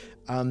you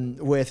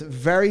with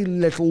very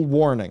little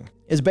warning.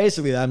 It's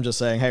basically them just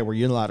saying, hey, we're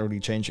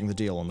unilaterally changing the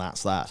deal, and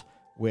that's that,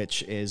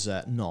 which is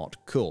not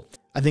cool.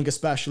 I think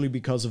especially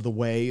because of the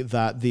way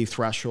that the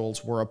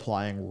thresholds were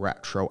applying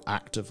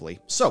retroactively.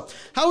 So,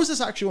 how is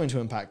this actually going to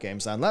impact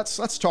games then?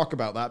 Let's talk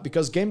about that,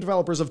 because game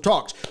developers have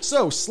talked.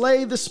 So,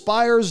 Slay the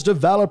Spire's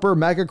developer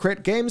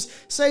Megacrit Games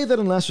say that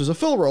unless there's a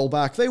full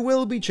rollback, they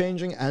will be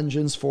changing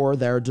engines for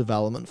their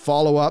development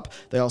follow-up.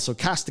 They also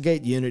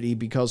castigate Unity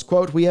because,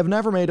 quote, we have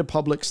never made a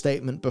public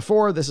statement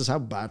before, this is how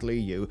badly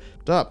you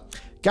up.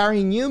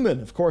 Gary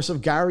Newman, of course,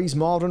 of Gary's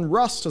Mod and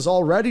Rust, has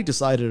already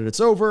decided it's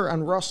over,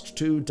 and Rust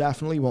 2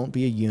 definitely won't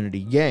be a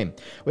Unity game.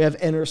 We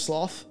have Inner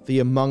Sloth. The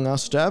Among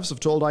Us devs have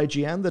told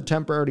IGN that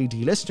temporarily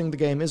delisting the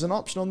game is an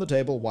option on the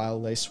table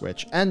while they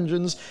switch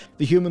engines.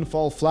 The Human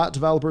Fall Flat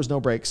developers No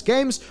Breaks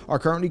Games are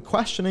currently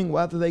questioning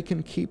whether they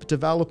can keep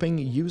developing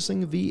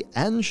using the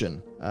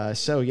engine.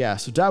 So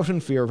doubt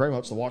and fear, very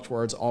much the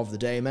watchwords of the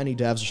day. Many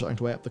devs are starting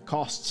to weigh up the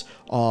costs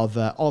of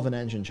an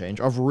engine change,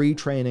 of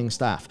retraining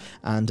staff,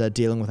 and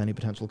dealing with any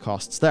potential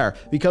costs there,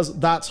 because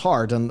that's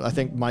hard. And I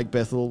think Mike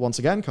Bithell, once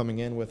again, coming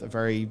in with a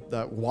very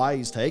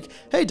wise take.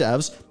 Hey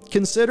devs,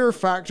 consider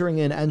factoring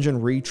in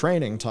engine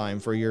retraining time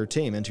for your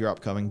team into your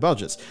upcoming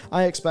budgets.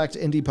 I expect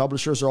indie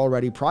publishers are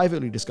already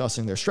privately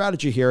discussing their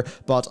strategy here,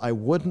 but I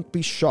wouldn't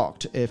be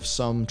shocked if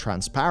some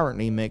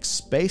transparently makes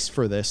space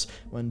for this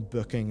when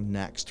booking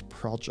next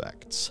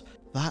projects.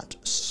 That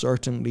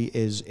certainly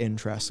is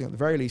interesting. At the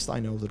very least, I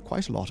know that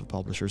quite a lot of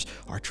publishers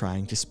are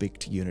trying to speak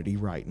to Unity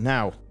right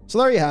now. So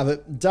there you have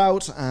it,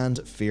 doubt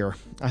and fear.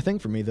 I think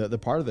for me, the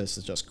part of this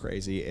is just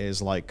crazy, is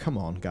like, come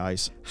on,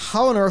 guys.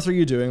 How on earth are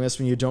you doing this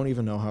when you don't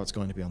even know how it's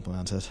going to be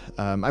implemented?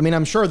 I mean,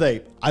 I'm sure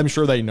they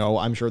know,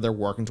 I'm sure they're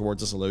working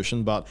towards a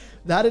solution, but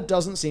that it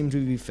doesn't seem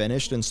to be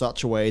finished in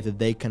such a way that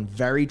they can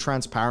very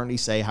transparently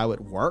say how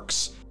it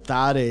works,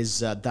 that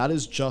is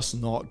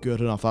just not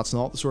good enough. That's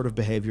not the sort of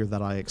behavior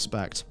that I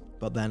expect.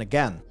 But then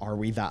again, are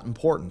we that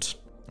important?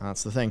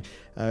 That's the thing.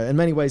 In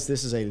many ways,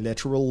 this is a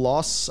literal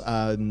loss.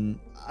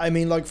 I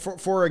mean, like,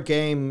 for a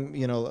game,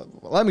 you know,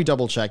 let me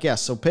double check.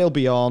 Yes, so Pale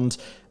Beyond,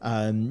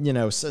 you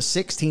know,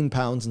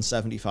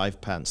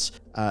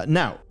 £16.75.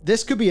 Now,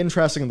 this could be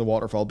interesting in the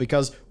waterfall,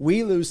 because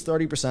we lose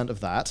 30%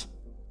 of that.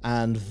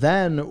 And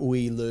then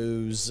we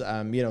lose,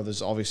 you know,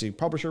 there's obviously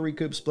publisher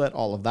recoup split,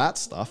 all of that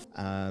stuff.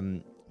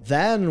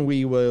 Then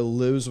we will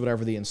lose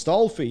whatever the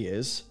install fee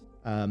is.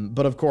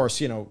 But of course,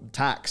 you know,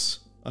 tax,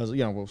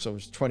 you know, so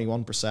it's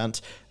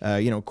 21%,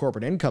 you know,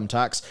 corporate income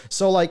tax.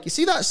 So like, you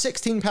see that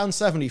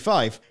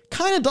 £16.75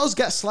 kind of does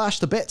get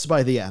slashed to bits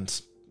by the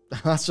end.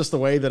 That's just the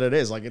way that it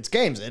is. Like, it's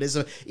games. It is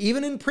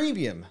even in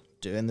premium.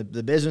 And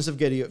the business of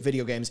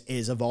video games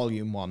is a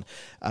volume one.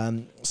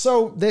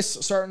 So this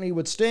certainly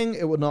would sting.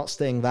 It would not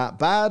sting that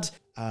bad.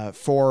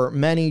 For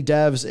many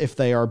devs, if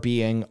they are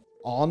being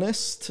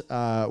honest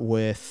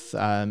with,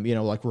 you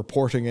know, like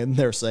reporting in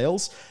their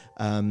sales,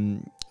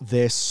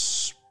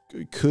 this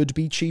could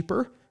be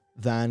cheaper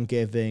than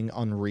giving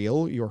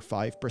Unreal your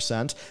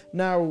 5%.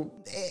 Now,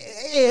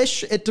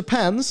 it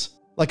depends.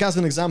 Like, as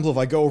an example, if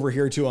I go over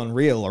here to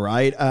Unreal,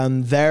 right,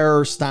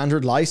 their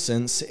standard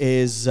license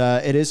is,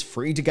 it is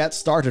free to get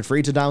started,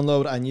 free to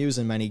download and use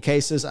in many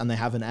cases, and they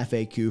have an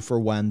FAQ for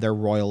when their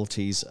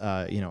royalties,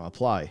 you know,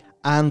 apply.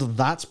 And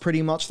that's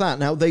pretty much that.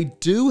 Now, they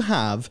do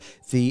have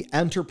the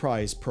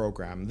enterprise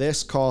program.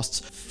 This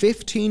costs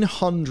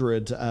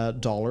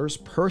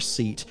 $1,500 per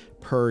seat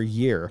per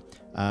year.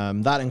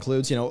 That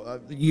includes,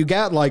 you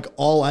get like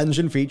all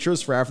engine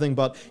features for everything,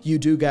 but you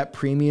do get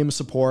premium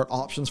support,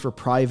 options for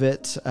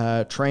private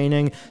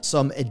training,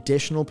 some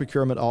additional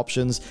procurement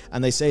options.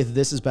 And they say that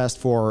this is best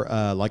for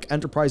like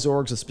enterprise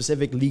orgs, a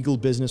specific legal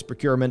business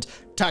procurement,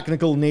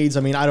 technical needs.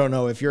 I mean, I don't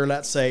know if you're,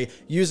 let's say,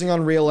 using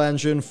Unreal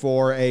Engine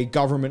for a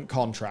government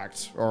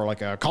contract or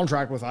like a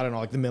contract with, I don't know,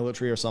 like the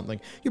military or something,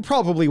 you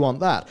probably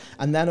want that.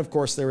 And then, of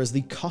course, there is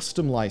the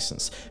custom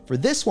license. For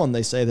this one,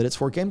 they say that it's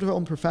for game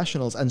development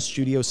professionals and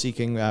studio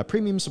seeking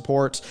premium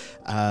support,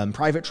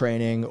 private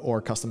training,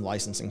 or custom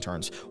licensing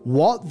terms.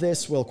 What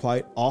this will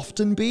quite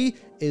often be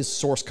is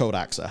source code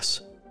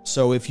access.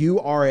 So if you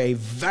are a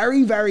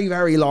very, very,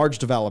 very large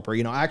developer,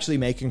 actually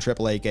making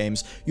AAA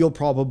games, you'll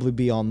probably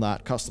be on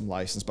that custom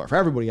license. But for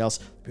everybody else,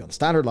 you'll be on the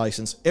standard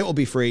license. It will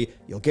be free.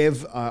 You'll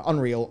give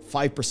Unreal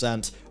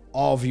 5%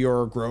 of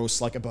your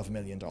gross, like above $1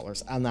 million.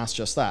 And that's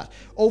just that.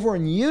 Over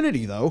in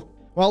Unity, though,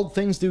 well,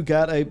 things do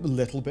get a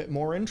little bit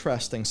more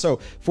interesting. So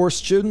for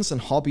students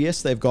and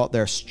hobbyists, they've got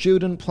their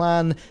student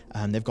plan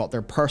and they've got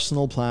their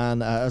personal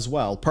plan as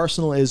well.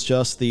 Personal is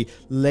just the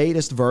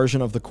latest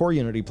version of the core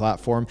Unity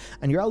platform,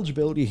 and your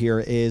eligibility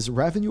here is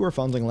revenue or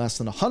funding less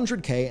than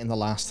 100K in the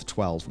last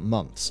 12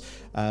 months.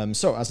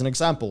 So as an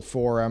example,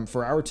 for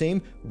our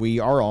team, we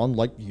are on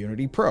like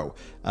Unity Pro,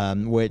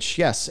 which,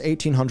 yes,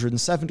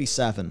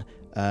 1,877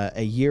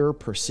 a year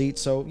per seat.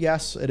 So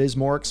yes, it is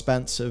more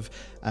expensive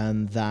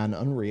than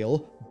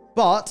Unreal,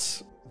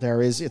 but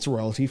it's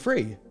royalty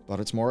free,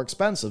 but it's more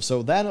expensive.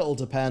 So then it'll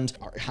depend,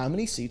 how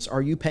many seats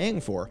are you paying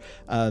for?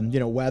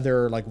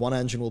 Whether like one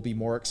engine will be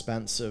more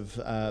expensive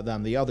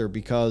than the other,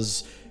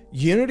 because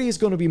Unity is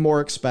going to be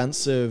more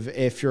expensive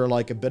if you're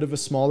like a bit of a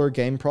smaller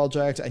game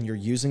project and you're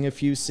using a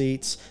few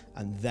seats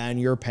and then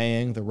you're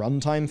paying the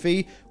runtime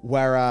fee.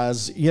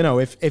 Whereas,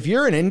 if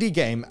you're an indie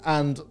game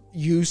and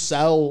you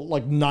sell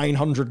like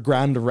 900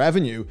 grand of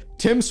revenue,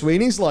 Tim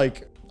Sweeney's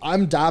like,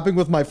 I'm dabbing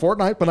with my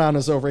Fortnite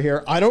bananas over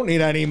here. I don't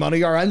need any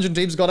money. Our engine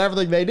team's got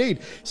everything they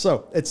need.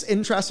 So it's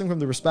interesting from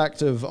the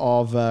perspective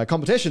of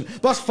competition.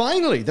 But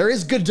finally, there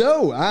is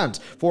Godot. And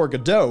for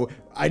Godot,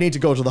 I need to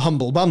go to the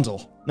Humble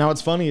Bundle. Now,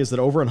 what's funny is that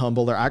over in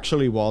Humble, there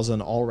actually was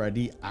an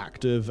already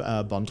active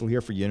bundle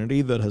here for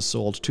Unity that has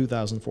sold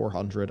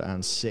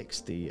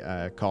 2,460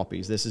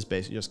 copies. This is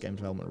basically just game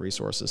development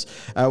resources.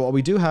 What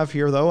we do have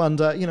here, though, and,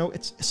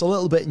 it's a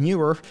little bit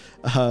newer,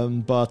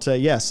 but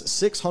yes,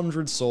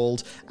 600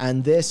 sold,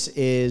 and this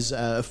is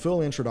a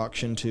full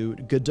introduction to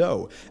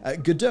Godot.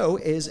 Godot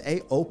is a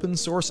open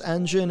source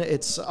engine.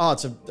 It's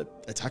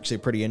actually a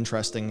pretty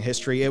interesting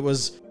history.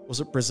 Was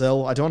it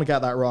Brazil? I don't want to get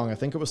that wrong. I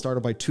think it was started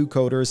by two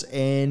coders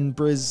in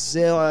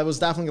Brazil. It was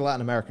definitely a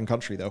Latin American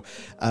country, though.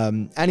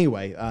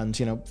 Anyway, and,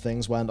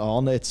 things went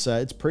on. It's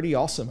pretty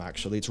awesome,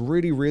 actually. It's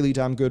really, really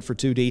damn good for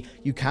 2D.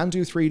 You can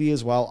do 3D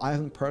as well. I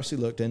haven't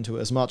personally looked into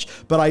it as much,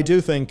 but I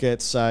do think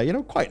it's,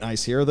 quite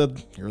nice here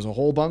that here's a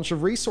whole bunch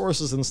of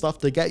resources and stuff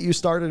to get you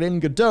started in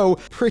Godot.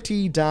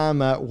 Pretty damn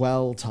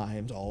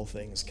well-timed, all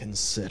things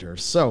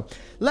considered. So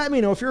let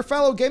me know if you're a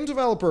fellow game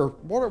developer,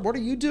 what are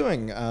you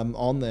doing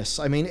on this?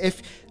 I mean,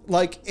 if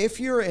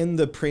you're in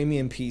the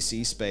premium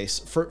PC space,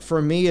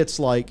 for me, it's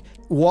like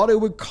what it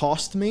would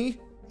cost me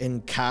in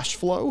cash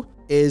flow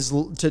is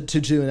to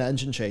do an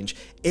engine change.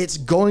 It's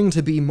going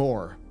to be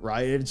more,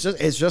 right?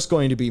 It's just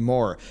going to be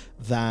more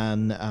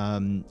than,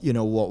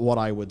 what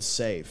I would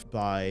save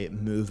by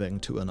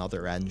moving to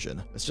another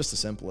engine. It's just as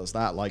simple as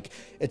that. Like,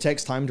 it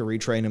takes time to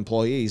retrain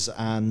employees,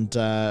 and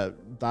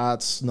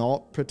that's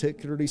not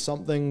particularly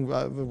something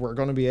we're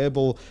going to be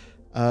able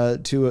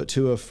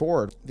to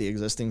afford. The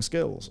existing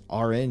skills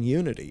are in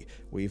Unity.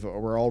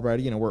 We're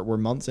already, we're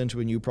months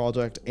into a new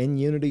project in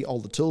Unity. All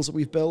the tools that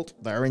we've built,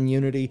 they're in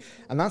Unity.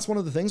 And that's one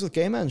of the things with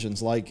game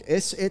engines. Like,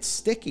 it's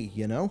sticky,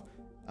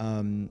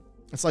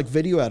 it's like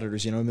video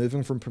editors,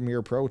 moving from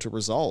Premiere Pro to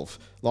Resolve.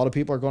 A lot of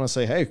people are going to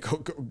say, hey,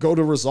 go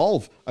to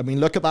Resolve. I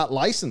mean, look at that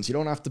license. You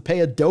don't have to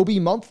pay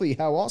Adobe monthly.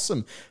 How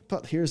awesome.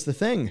 But here's the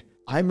thing.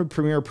 I'm a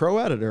Premiere Pro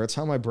editor. It's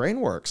how my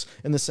brain works.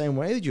 In the same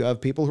way that you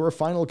have people who are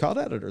Final Cut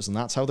editors, and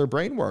that's how their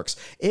brain works.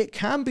 It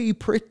can be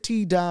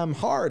pretty damn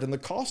hard, and the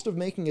cost of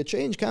making a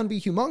change can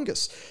be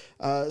humongous.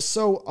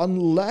 So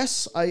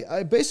unless,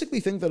 I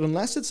basically think that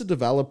unless it's a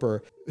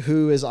developer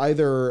who is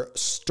either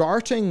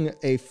starting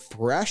a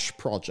fresh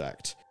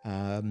project,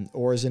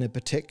 or is in a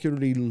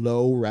particularly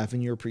low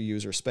revenue per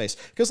user space.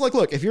 Because,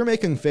 look, if you're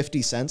making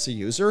 50 cents a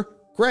user,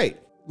 great.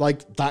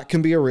 That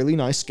can be a really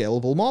nice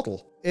scalable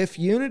model. If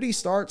Unity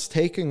starts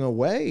taking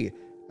away,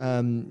 say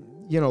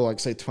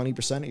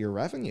 20% of your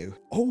revenue,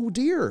 oh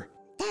dear,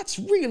 that's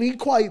really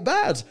quite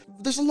bad.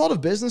 There's a lot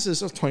of businesses,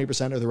 so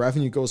 20% of the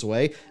revenue goes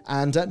away,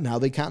 and now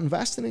they can't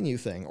invest in a new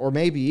thing. Or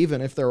maybe even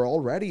if they're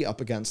already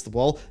up against the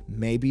wall,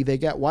 maybe they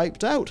get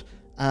wiped out.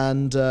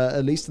 And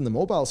at least in the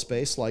mobile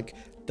space,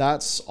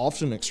 that's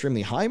often an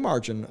extremely high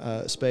margin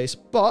space,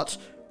 but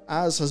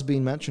as has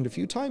been mentioned a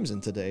few times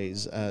in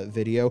today's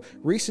video,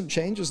 recent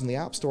changes in the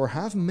App Store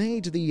have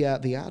made the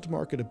ad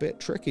market a bit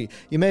tricky.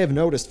 You may have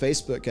noticed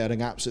Facebook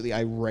getting absolutely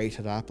irate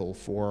at Apple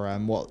for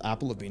what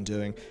Apple have been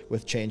doing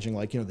with changing,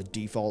 like, the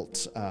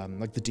default,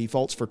 like the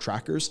defaults for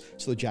trackers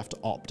so that you have to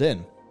opt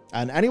in.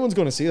 And anyone's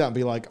going to see that and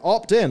be like,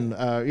 opt in,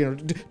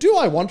 do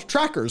I want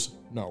trackers?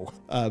 No.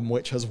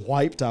 Which has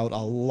wiped out a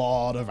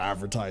lot of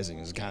advertising.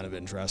 It's kind of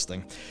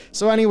interesting.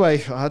 So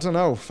anyway, I don't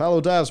know, fellow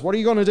devs, what are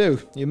you going to do?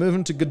 You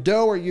moving to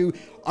Godot?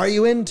 Are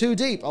you in too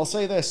deep? I'll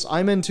say this,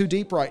 I'm in too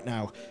deep right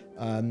now.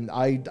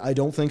 I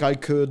don't think I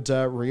could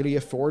really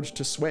afford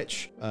to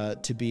switch,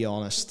 to be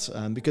honest,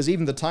 because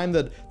even the time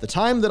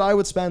that I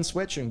would spend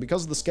switching,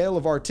 because of the scale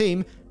of our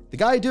team, the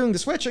guy doing the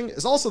switching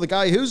is also the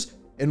guy who's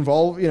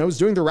involved, is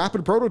doing the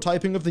rapid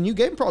prototyping of the new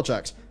game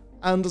project.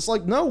 And it's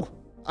like, no,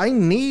 I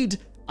need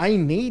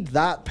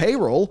that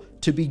payroll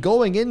to be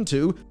going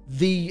into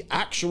the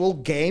actual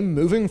game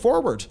moving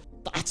forward.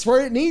 That's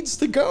where it needs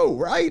to go,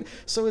 right?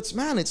 So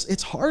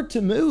it's hard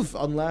to move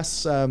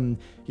unless,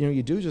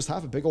 you do just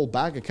have a big old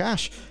bag of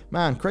cash.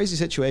 Man, crazy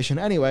situation.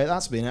 Anyway,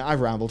 that's been it.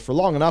 I've rambled for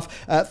long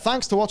enough.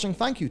 Thanks for watching.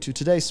 Thank you to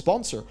today's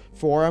sponsor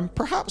for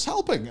perhaps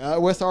helping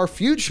with our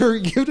future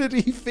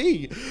Unity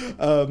fee.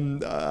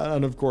 And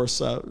of course,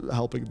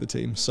 helping the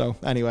team. So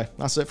anyway,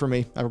 that's it for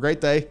me. Have a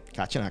great day.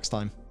 Catch you next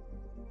time.